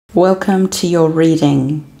Welcome to your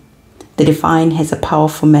reading. The Divine has a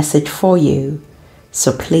powerful message for you.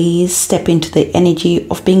 So please step into the energy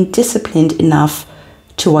of being disciplined enough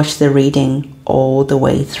to watch the reading all the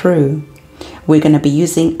way through. We're going to be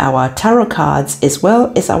using our tarot cards as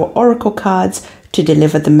well as our oracle cards to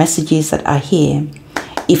deliver the messages that are here.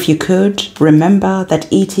 If you could, remember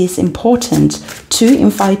that it is important to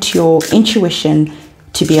invite your intuition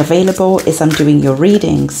to be available as I'm doing your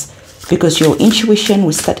readings, because your intuition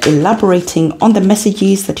will start elaborating on the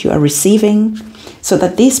messages that you are receiving so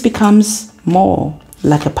that this becomes more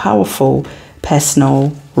like a powerful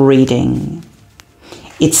personal reading.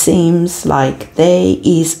 It seems like there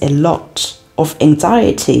is a lot of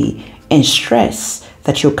anxiety and stress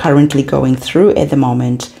that you're currently going through at the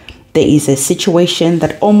moment. There is a situation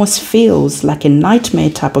that almost feels like a nightmare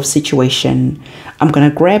type of situation. I'm going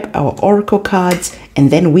to grab our oracle cards and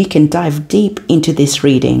then we can dive deep into this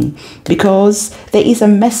reading, because there is a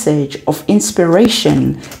message of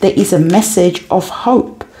inspiration. There is a message of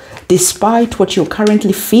hope. Despite what you're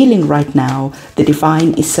currently feeling right now, the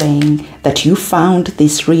Divine is saying that you found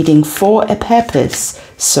this reading for a purpose.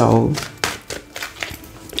 So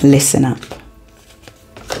listen up.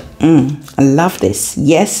 I love this.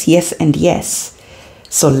 Yes, yes, and yes.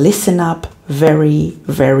 So listen up very,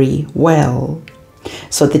 very well.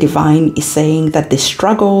 So the Divine is saying that the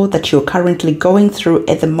struggle that you're currently going through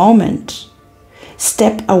at the moment,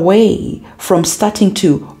 step away from starting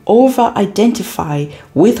to over-identify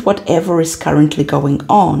with whatever is currently going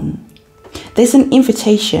on. There's an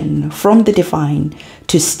invitation from the Divine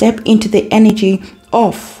to step into the energy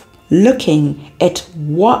of looking at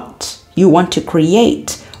what you want to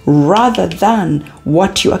create rather than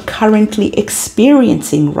what you are currently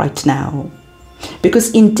experiencing right now.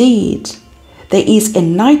 Because indeed, there is a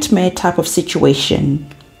nightmare type of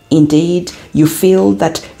situation. Indeed, you feel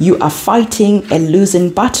that you are fighting a losing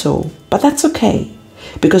battle, but that's okay.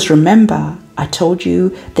 Because remember, I told you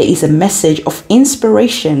there is a message of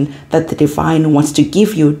inspiration that the Divine wants to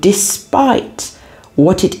give you despite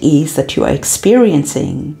what it is that you are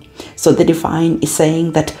experiencing. So the Divine is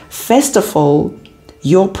saying that first of all,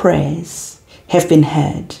 your prayers have been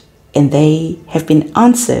heard and they have been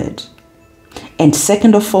answered. And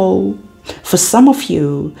second of all, for some of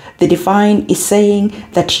you, the Divine is saying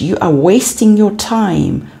that you are wasting your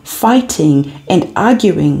time fighting and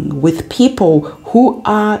arguing with people who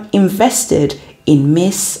are invested in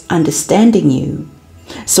misunderstanding you.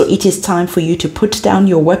 So it is time for you to put down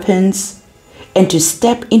your weapons and to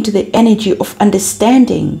step into the energy of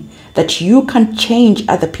understanding that you can't change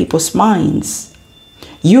other people's minds.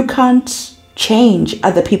 You can't change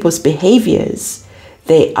other people's behaviors.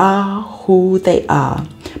 They are who they are.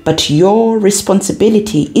 But your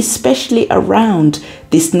responsibility, especially around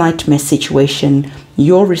this nightmare situation,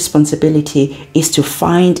 your responsibility is to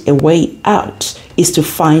find a way out, is to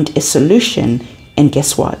find a solution. And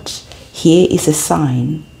guess what? Here is a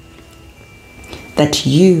sign that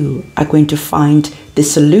you are going to find the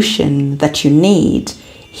solution that you need.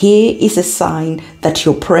 Here is a sign that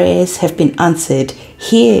your prayers have been answered.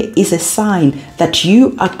 Here is a sign that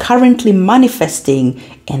you are currently manifesting.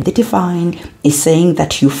 And the Divine is saying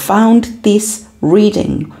that you found this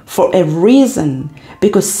reading for a reason.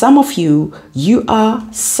 Because some of you, you are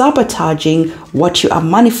sabotaging what you are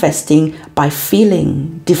manifesting by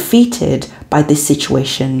feeling defeated by this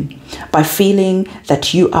situation. By feeling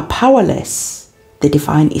that you are powerless. The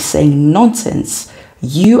Divine is saying nonsense.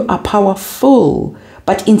 You are powerful.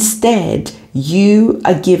 But instead, you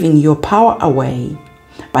are giving your power away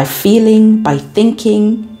by feeling, by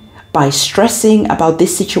thinking, by stressing about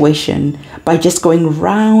this situation, by just going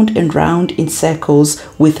round and round in circles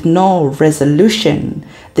with no resolution.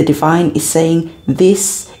 The Divine is saying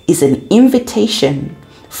this is an invitation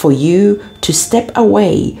for you to step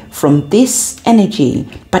away from this energy,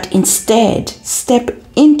 but instead step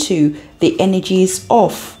into the energies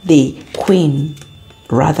of the Queen,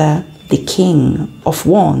 rather the King of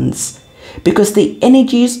Wands. Because the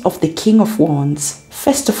energies of the King of Wands,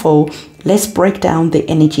 first of all, let's break down the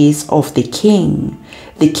energies of the King.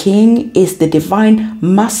 The King is the divine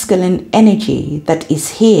masculine energy that is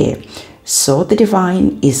here. So the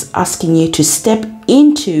Divine is asking you to step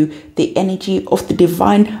into the energy of the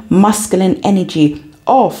divine masculine energy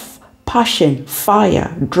of passion,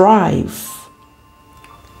 fire, drive.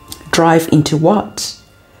 Drive into what?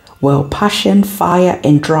 Well, passion, fire,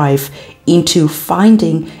 and drive into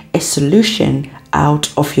finding a solution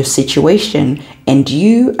out of your situation. And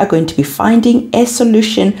you are going to be finding a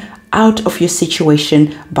solution out of your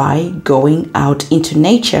situation by going out into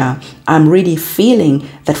nature. I'm really feeling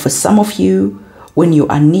that for some of you, when you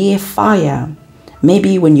are near fire,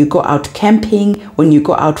 Maybe when you go out camping, when you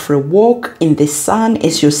go out for a walk in the sun,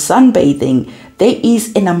 as you're sunbathing, there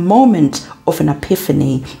is in a moment of an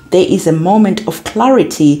epiphany. There is a moment of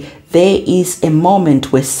clarity. There is a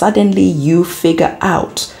moment where suddenly you figure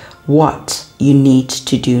out what you need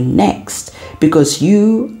to do next, because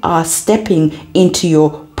you are stepping into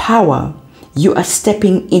your power. You are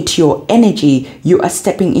stepping into your energy. You are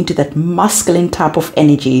stepping into that masculine type of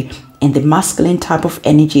energy. And the masculine type of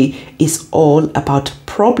energy is all about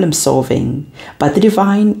problem solving. But the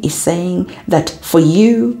divine is saying that for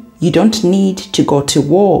you, you don't need to go to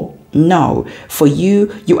war. No, for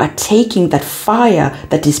you, you are taking that fire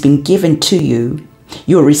that is being given to you.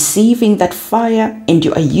 You're receiving that fire and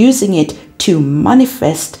you are using it to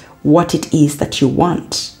manifest what it is that you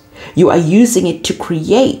want. You are using it to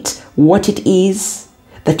create what it is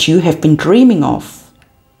that you have been dreaming of.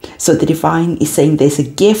 So the divine is saying there's a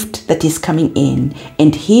gift that is coming in,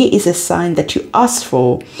 and here is a sign that you asked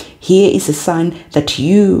for. Here is a sign that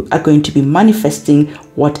you are going to be manifesting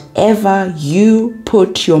whatever you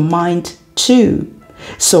put your mind to.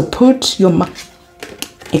 So put your mind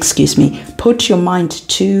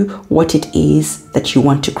to what it is that you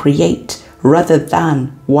want to create, rather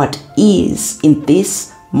than what is in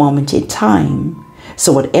this moment in time.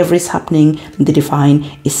 So whatever is happening, the divine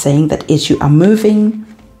is saying that as you are moving,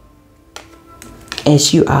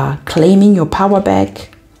 as you are claiming your power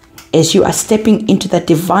back, as you are stepping into that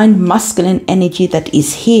divine masculine energy that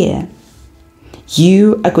is here,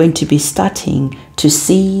 you are going to be starting to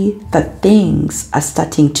see that things are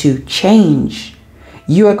starting to change.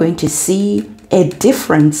 You are going to see a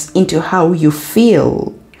difference into how you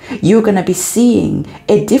feel. You're going to be seeing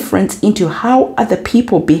a difference into how other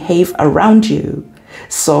people behave around you.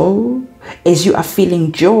 So, as you are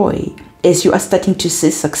feeling joy, as you are starting to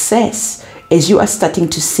see success, as you are starting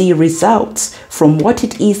to see results from what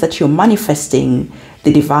it is that you're manifesting,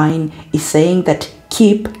 the divine is saying that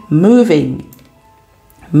keep moving.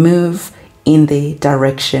 Move in the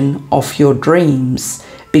direction of your dreams,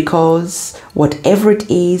 because whatever it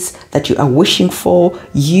is that you are wishing for,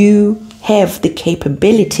 you have the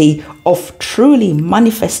capability of truly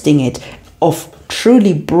manifesting it, of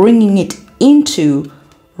truly bringing it into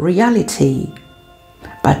reality.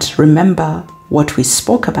 But remember what we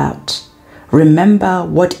spoke about. Remember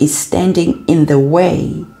what is standing in the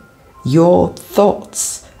way. Your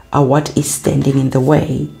thoughts are what is standing in the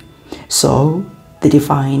way. So the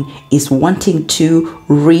divine is wanting to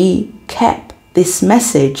recap this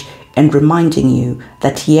message and reminding you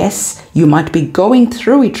that yes, you might be going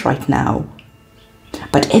through it right now,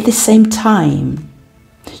 but at the same time,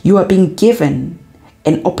 you are being given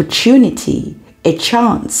an opportunity, a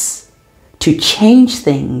chance to change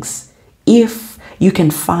things if you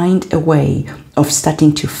can find a way of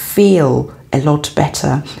starting to feel a lot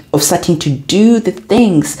better, of starting to do the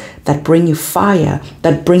things that bring you fire,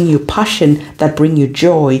 that bring you passion, that bring you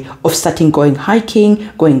joy, of starting going hiking,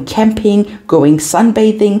 going camping, going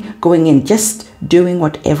sunbathing, going and just doing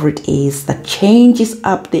whatever it is that changes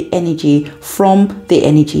up the energy from the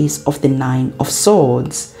energies of the Nine of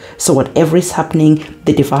Swords. So whatever is happening,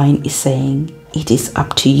 the divine is saying, it is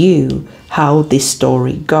up to you how this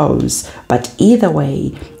story goes. But either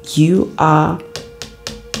way, you are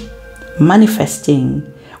manifesting,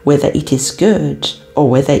 whether it is good or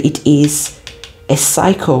whether it is a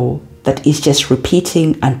cycle that is just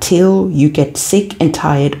repeating until you get sick and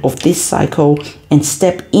tired of this cycle and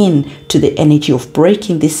step in to the energy of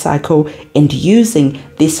breaking this cycle and using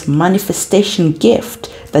this manifestation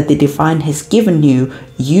gift that the divine has given you,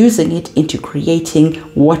 using it into creating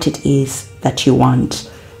what it is that you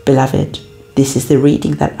want. Beloved, this is the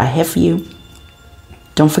reading that I have for you.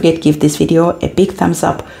 Don't forget, give this video a big thumbs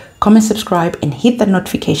up, comment, subscribe, and hit that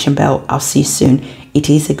notification bell. I'll see you soon. It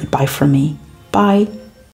is a goodbye from me. Bye.